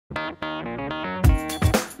Hello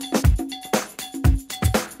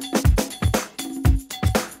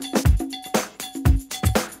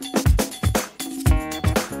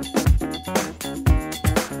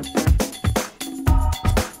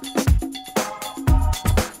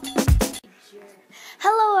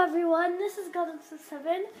everyone, this is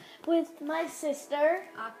Golden7 with my sister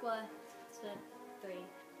Aqua 3.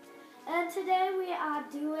 and today we are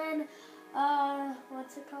doing,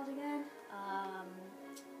 what's it called again?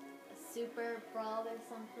 Super Brawl or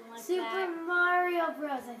something like Super that. Super Mario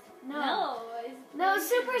Bros. No,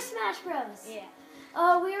 Super Smash Bros. Yeah.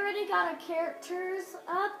 We already got our characters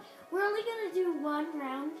up. We're only gonna do one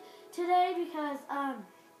round today because I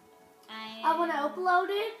want to upload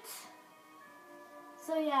it.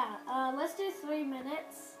 So yeah, let's do 3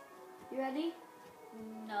 minutes. You ready?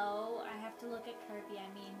 No, I have to look at Kirby. I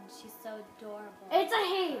mean, she's so adorable. It's a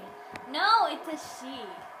he. No, it's a she.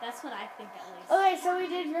 That's what I think at least. Okay, so we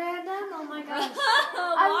did random. Oh my gosh.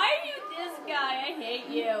 Why are you this guy? I hate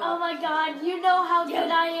you. Oh my god, you know how good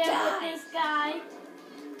I am with this guy.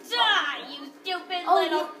 Die, you stupid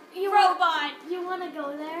little you robot. You want to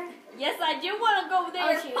go there? Yes, I do want to go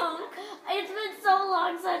there, shoot. punk. It's been so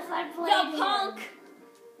long since I played The punk.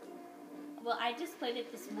 Well, I just played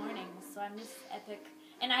it this morning, so I'm just epic.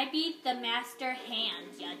 And I beat the Master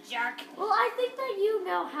Hand, you jerk. Well, I think that you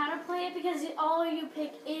know how to play it because all you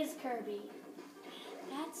pick is Kirby.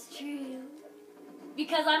 That's true.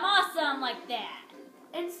 Because I'm awesome like that.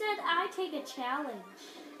 Instead, I take a challenge.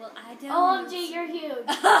 Well, I don't. OMG, you're huge.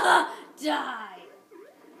 Die.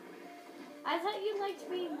 I thought you liked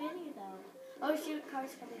being mini, though. Oh, shoot,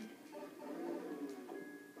 car's coming.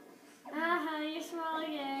 You're small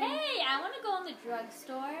again. Hey, I want to go in the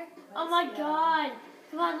drugstore. Oh my god.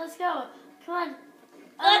 Come on, let's go. Come on.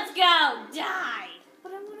 Let's go. Die.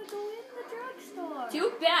 But I want to go in the drugstore.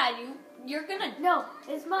 Too bad. You're gonna... No,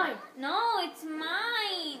 it's mine. No, it's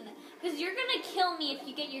mine. Because you're gonna kill me if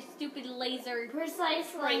you get your stupid laser...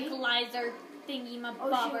 Precisely. Tranquilizer thingy-ma-bobber.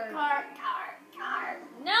 Oh shoot, car.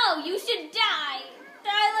 No, you should die.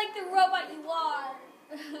 Die like the robot you are.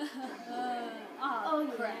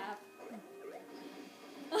 Oh, crap. Yeah.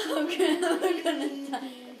 Okay, I'm gonna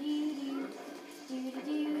die.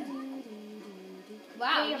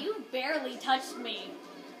 Wow, you barely touched me.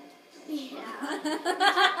 Yeah.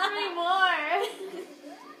 Touch me more.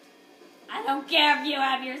 I don't care if you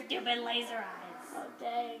have your stupid laser eyes. Oh,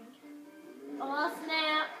 dang. Oh,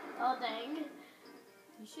 snap. Oh, dang.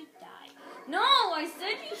 You should die. No, I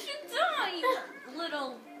said you should die, you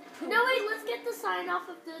little poop. No, wait, let's get the sign off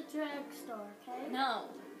of the drugstore, okay?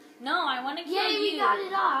 No, I want to kill you. Yeah, we got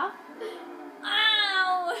it off.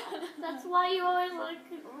 Ow! That's why you always look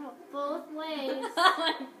both ways. Oh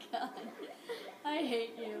my god. I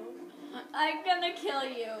hate you. I'm gonna kill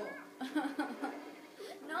you.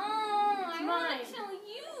 No, I want to kill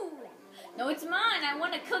you. No, it's mine. I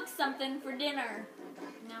want to cook something for dinner.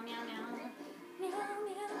 Meow, meow, meow. Meow,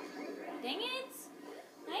 meow. Dang it.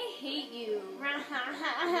 I hate you.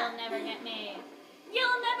 You'll never get me.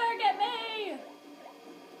 You'll never get me.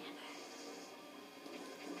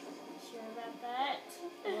 About that.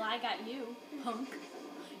 Well, I got you, punk.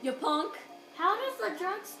 You punk. How does the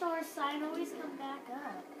drugstore sign always come back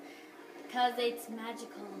up? Because it's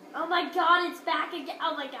magical. Oh my god, it's back again.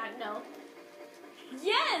 Oh my god, no.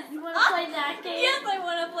 Yes! You want to play that game? Yes, I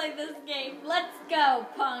want to play this game. Let's go,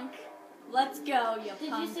 punk. Let's go, you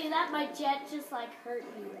Did punk. you see that? My jet just like hurt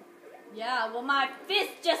you. Yeah, well, my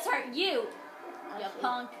fist just hurt you, you Actually.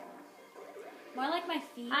 punk. More like my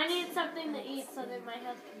feet. I need something to eat so that my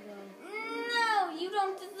health can go. No, you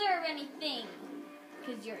don't deserve anything.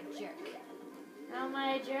 Because you're a jerk. How am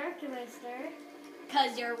I a jerk, mister?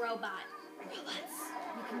 Because you're a robot. Robots.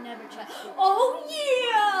 You can never trust them. Oh,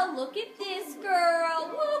 yeah! Look at this girl.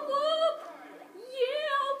 Whoop, whoop.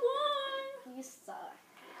 Yeah, I won. You suck.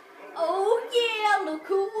 Oh, yeah, look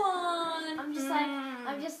who won. I'm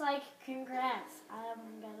just like, congrats.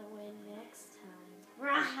 I'm gonna win next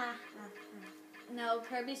time. No,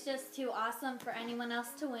 Kirby's just too awesome for anyone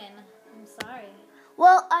else to win. I'm sorry.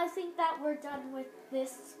 Well, I think that we're done with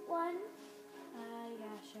this one.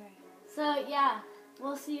 Yeah, sure. So, yeah,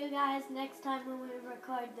 we'll see you guys next time when we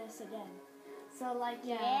record this again. So, like,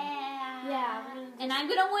 yeah. And I'm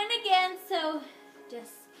gonna win again, so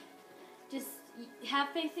just have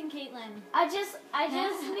faith in Caitlin. I just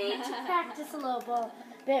need to practice a little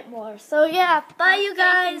bit more. So, yeah, bye you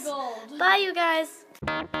guys. Gold. Bye you guys.